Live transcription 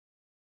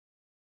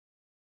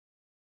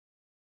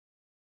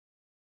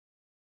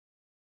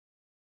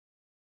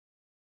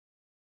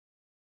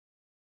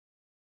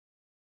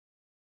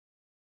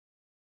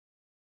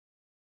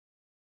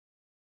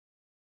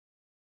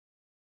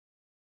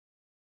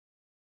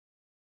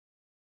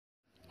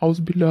اعوذ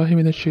باللہ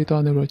من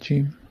الشیطان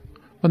الرجیم۔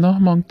 پناہ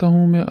مانگتا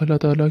ہوں میں اللہ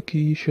تعالیٰ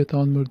کی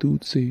شیطان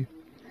مردود سے۔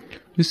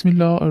 بسم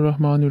اللہ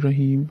الرحمن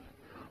الرحیم۔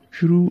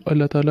 شروع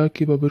اللہ تعالیٰ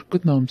کے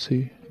بابرکت نام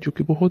سے جو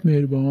کہ بہت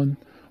مہربان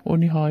اور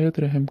نہایت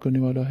رحم کرنے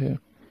والا ہے۔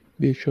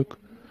 بے شک۔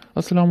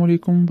 السلام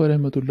علیکم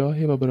ورحمۃ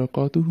اللہ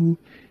وبرکاتہ۔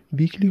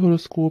 ویکلی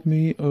ہوراسکوپ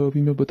میں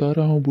ابھی میں بتا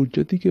رہا ہوں برج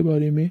جدی کے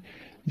بارے میں،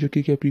 جو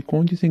کہ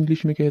کیپریکون جسے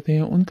انگلش میں کہتے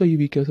ہیں، ان کا یہ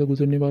ویک کیسا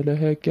گزرنے والا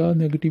ہے، کیا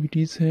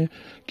نیگیٹیوٹیز ہیں،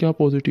 کیا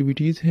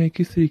پازیٹیوٹیز ہیں،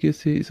 کس طریقے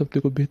سے اس ہفتے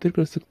کو بہتر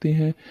کر سکتے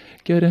ہیں،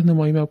 کیا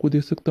رہنمائی میں آپ کو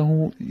دے سکتا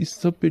ہوں، اس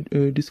سب پہ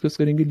ڈسکس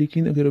کریں گے۔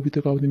 لیکن اگر ابھی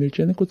تک آپ نے میرے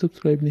چینل کو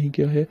سبسکرائب نہیں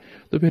کیا ہے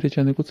تو پہلے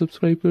چینل کو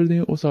سبسکرائب کر دیں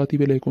اور ساتھ ہی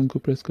بیل آئیکن کو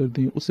پریس کر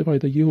دیں۔ اس سے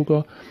فائدہ یہ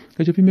ہوگا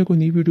کہ جب بھی میں کوئی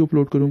نئی ویڈیو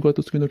اپلوڈ کروں گا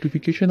تو اس کی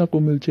نوٹیفیکیشن آپ کو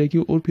مل جائے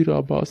گی اور پھر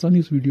آپ بآسانی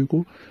اس ویڈیو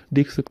کو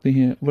دیکھ سکتے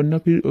ہیں۔ ورنہ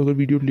پھر اگر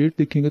ویڈیو لیٹ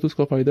دیکھیں گے تو اس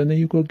کا فائدہ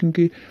نہیں ہوگا،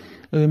 کیونکہ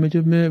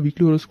جب میں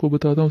ویکلی ہوراسکوپ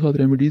بتاتا ہوں ساتھ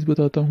ریمیڈیز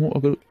بتاتا ہوں،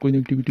 اگر کوئی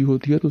نیگیٹیوٹی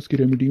ہوتی ہے تو اس کی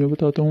ریمیڈی میں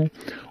بتاتا ہوں۔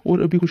 اور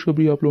ابھی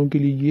خوشخبری آپ لوگوں کے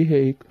لیے یہ ہے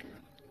ایک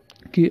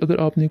کہ اگر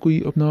آپ نے کوئی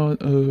اپنا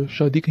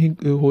شادی کہیں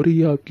ہو رہی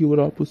ہے آپ کی اور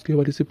آپ اس کے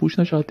حوالے سے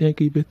پوچھنا چاہتے ہیں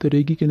کہ بہتر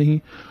رہے گی کہ نہیں،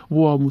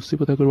 وہ آپ مجھ سے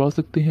پتہ کروا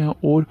سکتے ہیں۔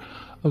 اور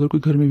اگر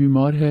کوئی گھر میں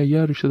بیمار ہے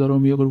یا رشتہ داروں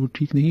میں اگر وہ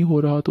ٹھیک نہیں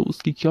ہو رہا تو اس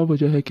کی کیا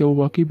وجہ ہے، کیا وہ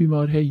واقعی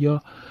بیمار ہے یا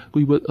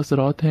کوئی بد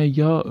اثرات ہیں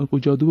یا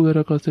کوئی جادو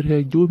وغیرہ کا اثر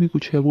ہے، جو بھی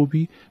کچھ ہے وہ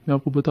بھی میں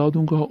آپ کو بتا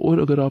دوں گا۔ اور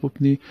اگر آپ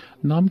اپنے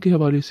نام کے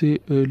حوالے سے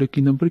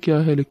لکی نمبر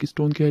کیا ہے، لکی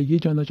سٹون کیا ہے، یہ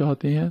جاننا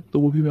چاہتے ہیں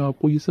تو وہ بھی میں آپ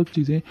کو یہ سب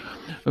چیزیں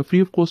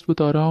فری آف کاسٹ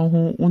بتا رہا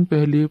ہوں۔ ان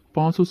پہلے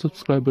 500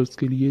 سبسکرائبرز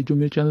کے لیے، جو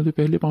میرے چینل پہ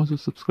پہلے 500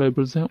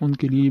 سبسکرائبرز ہیں، ان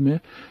کے لیے میں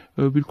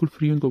بالکل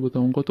فری ان کو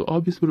بتاؤں گا، تو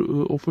آپ اس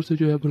آفر سے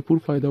جو ہے بھرپور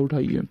فائدہ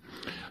اٹھائیے۔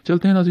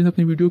 چلتے ہیں ناظرین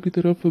اپنی ویڈیو کی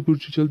طرف۔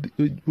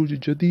 برج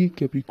جدی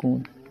کیپریکون۔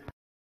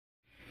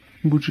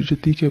 برج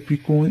جدی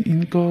کیپریکون،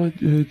 ان کا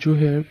جو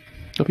ہے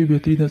کافی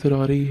بہتری نظر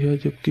آ رہی ہے،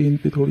 جبکہ ان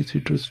پہ تھوڑی سی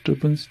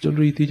ڈسٹربنس چل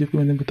رہی تھی، جبکہ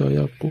میں نے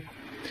بتایا آپ کو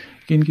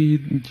کہ ان کی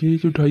یہ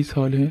جو 2.5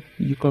 سال ہیں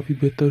یہ کافی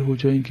بہتر ہو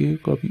جائیں گے،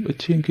 کافی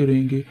اچھے ان کے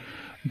رہیں گے،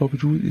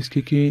 باوجود اس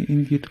کے کہ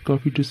ان کے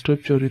کافی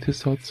ڈسٹرب چل رہے تھے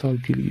 7 سال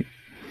کے لیے۔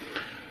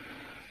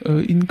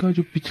 ان کا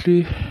جو پچھلے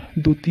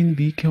 2-3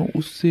 ویک ہیں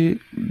اس سے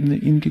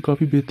ان کی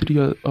کافی بہتری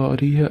آ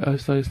رہی ہے،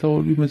 آہستہ آہستہ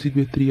اور بھی مزید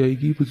بہتری آئے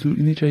گی۔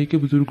 انہیں چاہیے کہ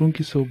بزرگوں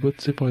کی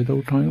صحبت سے فائدہ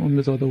اٹھائیں، ان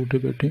میں زیادہ اٹھے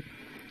بیٹھیں،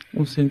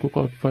 اس سے ان کو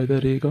کافی فائدہ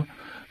رہے گا۔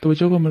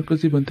 توجہ کا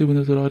مرکز یہ بنتے ہوئے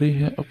نظر آ رہے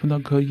ہیں، اپنا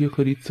گھر یہ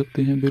خرید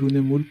سکتے ہیں،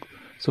 بیرون ملک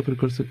سفر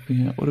کر سکتے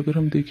ہیں۔ اور اگر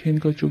ہم دیکھیں ان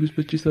کا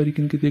 24-25 تاریخ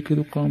ان کے دیکھیں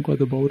تو کام کا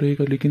دباؤ رہے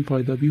گا، لیکن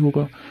فائدہ بھی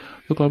ہوگا۔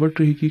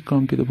 رکاوٹ رہے گی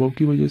کام کے دباؤ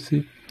کی وجہ سے،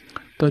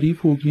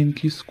 تعریف ہوگی ان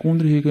کی، سکون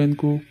رہے گا، ان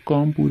کو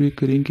کام پورے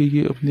کریں گے،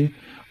 یہ اپنے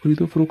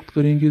خرید و فروخت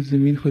کریں گے،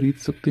 زمین خرید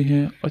سکتے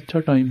ہیں، اچھا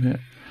ٹائم ہے۔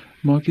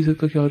 ماں کی صحت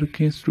کا خیال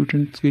رکھیں،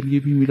 اسٹوڈنٹس کے لیے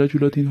بھی ملا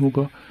جلا دن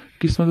ہوگا۔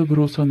 قسمت پر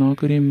بھروسہ نہ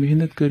کریں،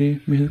 محنت کریں،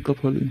 محنت کا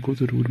پھل ان کو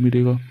ضرور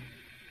ملے گا۔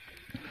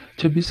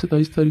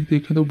 26-27 تاریخ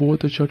دیکھیں تو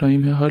بہت اچھا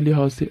ٹائم ہے، ہر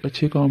لحاظ سے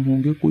اچھے کام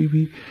ہوں گے، کوئی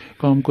بھی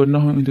کام کرنا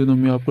ہو ان دنوں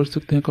میں آپ کر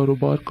سکتے ہیں،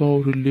 کاروبار کا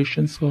ہو،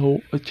 ریلیشنز کا ہو،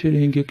 اچھے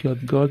رہیں گے،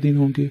 یادگار دن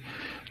ہوں گے۔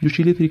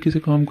 جوشیلے طریقے سے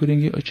کام کریں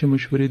گے، اچھے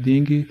مشورے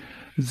دیں گے،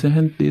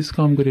 ذہن تیز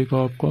کام کرے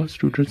گا آپ کا۔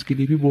 اسٹوڈنٹس کے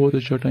لیے بھی بہت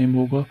اچھا ٹائم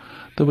ہوگا،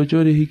 توجہ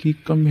رہے گی،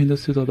 کم محنت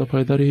سے زیادہ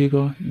فائدہ رہے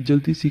گا،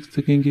 جلدی سیکھ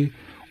سکیں گے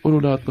اور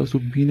اولاد کا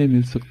سکھ بھی انہیں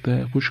مل سکتا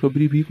ہے،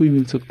 خوشخبری بھی کوئی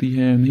مل سکتی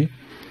ہے انہیں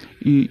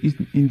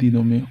ان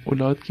دنوں میں۔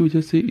 اولاد کی وجہ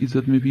سے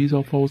عزت میں بھی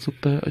اضافہ ہو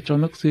سکتا ہے،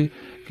 اچانک سے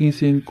کہیں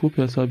سے ان کو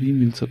پیسہ بھی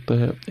مل سکتا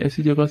ہے،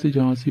 ایسی جگہ سے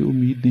جہاں سے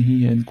امید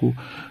نہیں ہے ان کو۔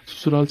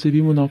 سسرال سے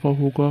بھی منافع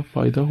ہوگا،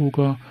 فائدہ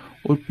ہوگا،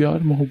 اور پیار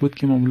محبت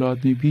کے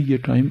معاملات میں بھی یہ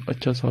ٹائم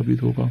اچھا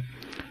ثابت ہوگا۔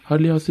 ہر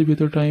لحاظ سے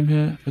بہتر ٹائم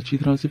ہے، اچھی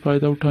طرح سے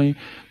فائدہ اٹھائیں۔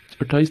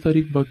 28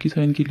 تاریخ باقی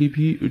سائن کے لیے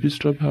بھی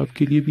ڈسٹرب ہے، آپ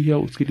کے لیے بھی ہے،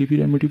 اس کے لیے بھی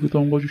ریمیڈی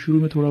بتاؤں گا۔ جو شروع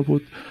میں تھوڑا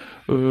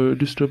بہت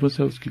ڈسٹربنس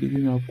ہے اس کے لیے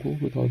بھی میں آپ کو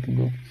بتا دوں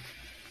گا۔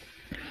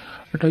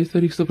 28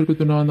 تاریخ سفر کے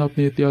دوران آپ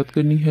نے احتیاط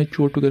کرنی ہے،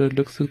 چوٹ وغیرہ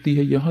لگ سکتی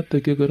ہے، یہاں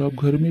تک کہ اگر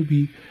آپ گھر میں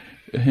بھی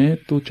ہیں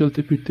تو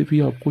چلتے پھرتے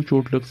بھی آپ کو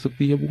چوٹ لگ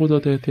سکتی ہے، بہت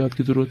زیادہ احتیاط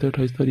کی ضرورت ہے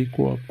 28 تاریخ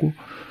کو آپ کو۔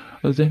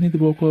 ذہنی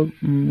دباؤ کا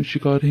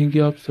شکار رہیں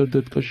گے آپ، سر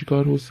درد کا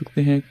شکار ہو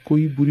سکتے ہیں،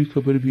 کوئی بری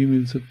خبر بھی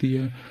مل سکتی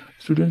ہے۔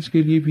 اسٹوڈنٹس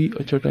کے لیے بھی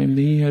اچھا ٹائم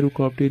نہیں ہے،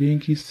 رکاوٹیں رہیں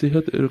گی،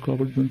 صحت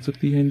رکاوٹ بن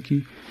سکتی ہے ان کی،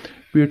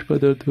 پیٹ کا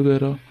درد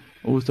وغیرہ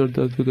اور سر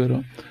درد وغیرہ۔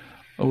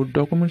 اور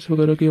ڈاکومنٹس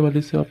وغیرہ کے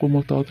حوالے سے آپ کو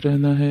محتاط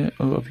رہنا ہے،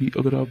 ابھی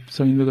اگر آپ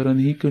سائن وغیرہ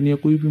نہیں کرنی ہے،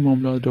 کوئی بھی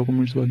معاملات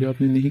ڈاکومنٹس والے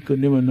آپ نے نہیں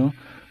کرنے، ورنہ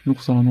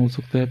نقصان ہو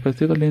سکتا ہے۔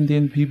 پیسے کا لین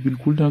دین بھی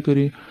بالکل نہ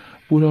کریں،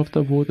 پورا ہفتہ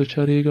بہت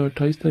اچھا رہے گا۔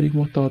 28 تاریخ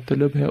محتاط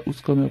طلب ہے،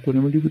 اس کا میں آپ کو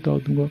ریمیڈی بتا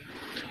دوں گا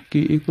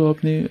کہ ایک تو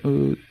آپ نے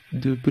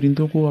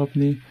پرندوں کو آپ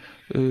نے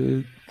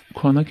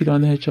کھانا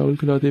کھلانا ہے، چاول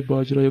کھلا دے،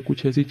 باجرہ یا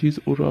کچھ ایسی چیز،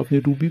 اور آپ نے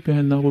روبی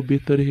پہننا، وہ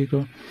بہتر رہے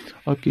گا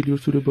آپ کے لیے۔ اور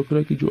سورہ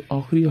بقرہ کی جو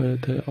آخری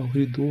آیت ہے،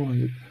 آخری 2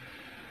 آیت،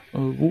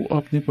 وہ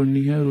آپ نے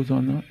پڑھنی ہے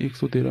روزانہ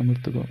 113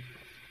 مرتبہ۔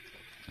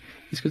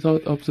 اس کے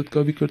ساتھ آپ صدقہ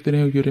بھی کرتے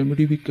رہیں، یہ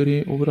ریمیڈی بھی کریں۔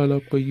 اوورآل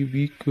آپ کا یہ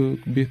ویک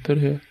بہتر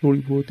ہے،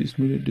 تھوڑی بہت اس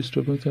میں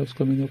ڈسٹربنس ہے، اس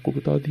کا میں نے آپ کو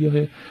بتا دیا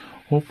ہے۔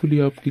 ہوپ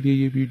فلی آپ کے لیے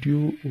یہ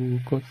ویڈیو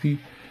کافی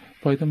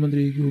فائدہ مند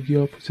رہے گی،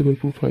 آپ اس سے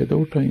بھرپور فائدہ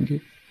اٹھائیں گے۔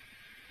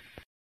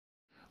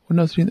 اور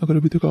ناظرین، اگر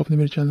ابھی تک آپ نے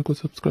میرے چینل کو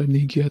سبسکرائب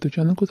نہیں کیا ہے تو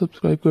چینل کو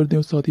سبسکرائب کر دیں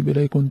اور ساتھ ہی بیل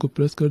آئیکن کو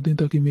پریس کر دیں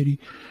تاکہ میری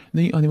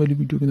نئی آنے والی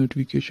ویڈیو کی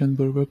نوٹیفیکیشن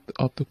بر وقت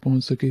آپ تک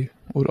پہنچ سکے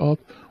اور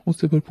آپ اس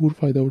سے بھرپور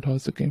فائدہ اٹھا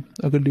سکیں۔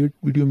 اگر لیٹ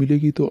ویڈیو ملے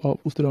گی تو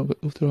آپ اس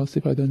طرح سے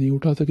فائدہ نہیں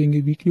اٹھا سکیں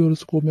گے۔ ویکلی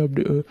ہوراسکوپ میں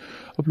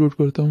اپلوڈ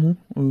کرتا ہوں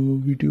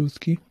ویڈیوز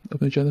کی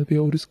اپنے چینل پہ،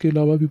 اور اس کے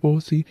علاوہ بھی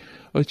بہت سی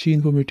اچھی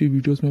انفارمیٹیو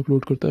ویڈیوز میں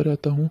اپلوڈ کرتا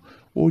رہتا ہوں،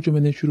 اور جو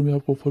میں نے شروع میں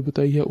آپ کو آفر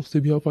بتائی ہے اس سے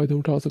بھی آپ فائدہ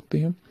اٹھا سکتے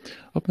ہیں۔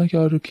 اپنا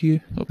خیال رکھیے،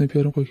 اپنے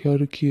پیاروں کا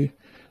خیال رکھیے،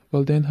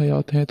 والدین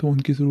حیات ہیں تو ان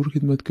کی ضرور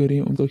خدمت کریں،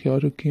 ان کا خیال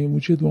رکھیں،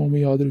 مجھے دعاؤں میں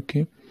یاد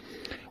رکھیں،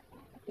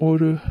 اور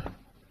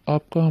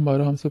آپ کا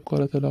ہمارا ہم سب کا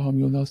اللہ تعالیٰ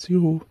حامی و ناصر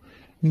ہو۔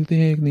 ملتے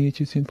ہیں ایک نئی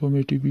اچھی سی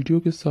انفارمیٹیو ویڈیو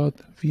کے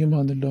ساتھ۔ فی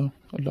امان اللہ،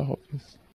 اللہ حافظ۔